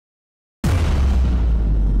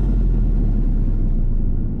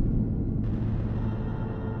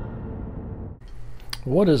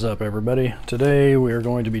What is up, everybody? Today we are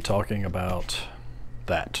going to be talking about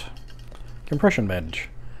that compression bandage.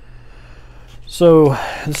 So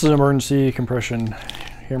this is an emergency compression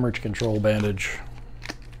hemorrhage control bandage.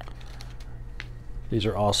 These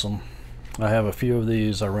are awesome. I have a few of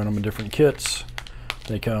these. I run them in different kits.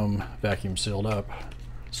 They come vacuum sealed up,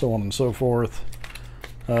 so on and so forth.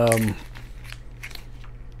 We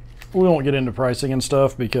won't get into pricing and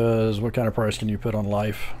stuff because what kind of price can you put on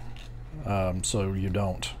life? So you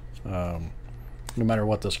don't. No matter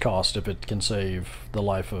what this costs, if it can save the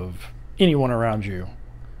life of anyone around you,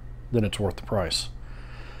 then it's worth the price.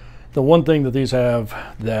 The one thing that these have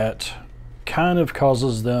that kind of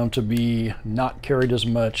causes them to be not carried as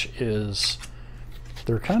much is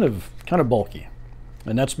they're kind of bulky,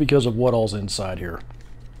 and that's because of what all's inside here.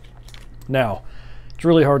 Now, it's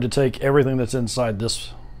really hard to take everything that's inside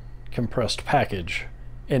this compressed package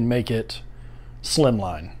and make it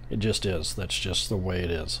slimline. It just is. That's just the way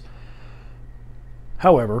it is.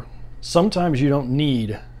 However, sometimes you don't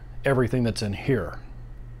need everything that's in here.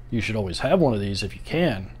 You should always have one of these if you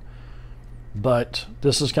can, but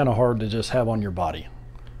this is kind of hard to just have on your body.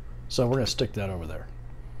 So we're going to stick that over there.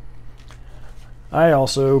 I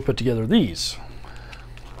also put together these.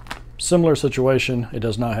 Similar situation. It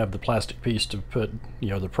does not have the plastic piece to put,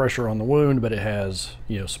 the pressure on the wound, but it has,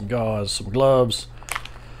 some gauze, some gloves,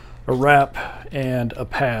 a wrap, and a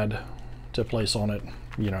pad to place on it,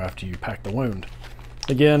 after you pack the wound.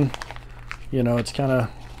 Again, it's kind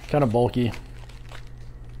of bulky.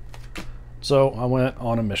 So I went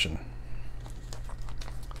on a mission.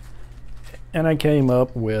 And I came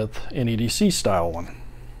up with an EDC style one.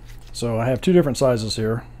 So I have two different sizes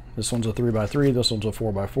here. This one's a 3x3, this one's a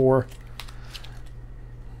 4x4.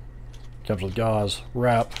 Comes with gauze,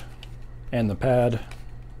 wrap, and the pad.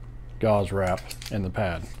 Gauze, wrap, and the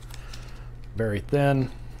pad. Very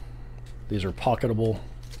thin. These are pocketable.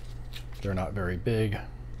 They're not very big.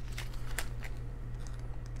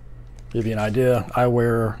 Give you an idea, I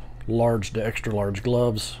wear large to extra large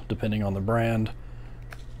gloves depending on the brand.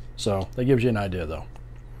 So that gives you an idea though.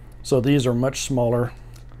 So these are much smaller,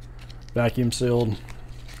 vacuum sealed,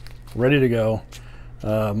 ready to go.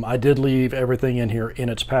 I did leave everything in here in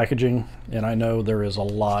its packaging, and I know there is a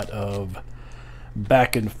lot of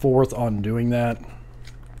back and forth on doing that.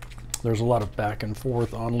 There's a lot of back and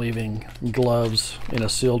forth on leaving gloves in a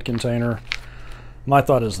sealed container. My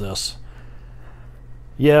thought is this: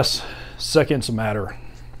 yes, seconds matter,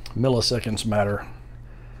 milliseconds matter,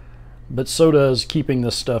 but so does keeping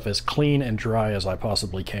this stuff as clean and dry as I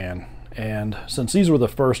possibly can. And since these were the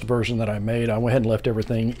first version that I made, I went ahead and left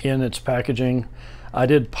everything in its packaging. I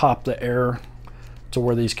did pop the air to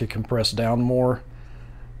where these could compress down more.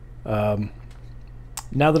 Now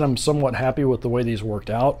that I'm somewhat happy with the way these worked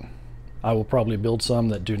out, I will probably build some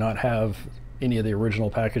that do not have any of the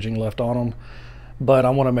original packaging left on them. But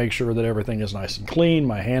I want to make sure that everything is nice and clean.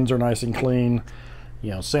 My hands are nice and clean,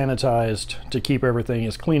 sanitized, to keep everything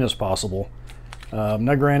as clean as possible.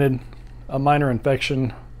 Now granted, a minor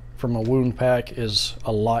infection from a wound pack is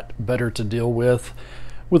a lot better to deal with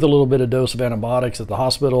a little bit of dose of antibiotics at the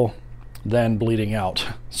hospital than bleeding out.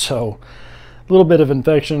 So a little bit of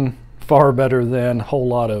infection, far better than a whole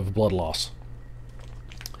lot of blood loss.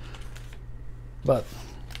 But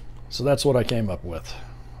so that's what I came up with.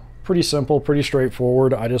 Pretty simple, pretty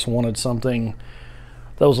straightforward. I just wanted something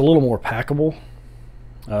that was a little more packable,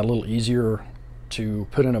 a little easier to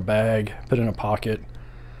put in a bag, put in a pocket.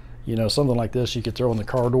 Something like this you could throw in the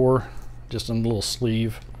car door, just in a little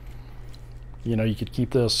sleeve. You could keep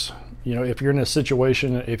this, if you're in a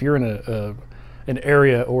situation, if you're in an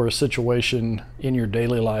area or a situation in your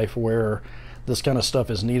daily life where this kind of stuff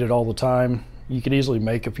is needed all the time, you could easily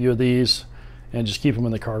make a few of these and just keep them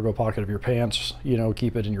in the cargo pocket of your pants,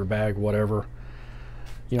 keep it in your bag, whatever.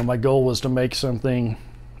 My goal was to make something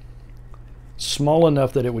small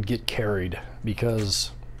enough that it would get carried,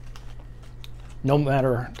 because no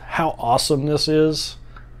matter how awesome this is,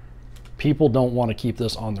 people don't want to keep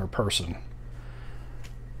this on their person.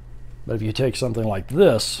 But if you take something like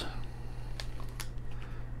this,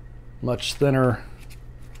 much thinner,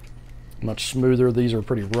 much smoother. These are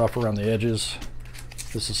pretty rough around the edges.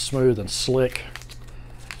 This is smooth and slick.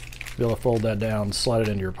 Be able to fold that down, slide it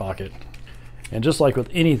into your pocket. And just like with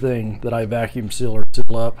anything that I vacuum seal or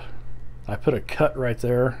seal up, I put a cut right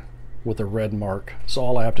there with a red mark. So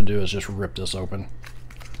all I have to do is just rip this open.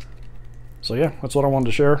 So yeah, that's what I wanted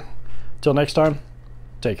to share. Till next time,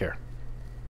 take care.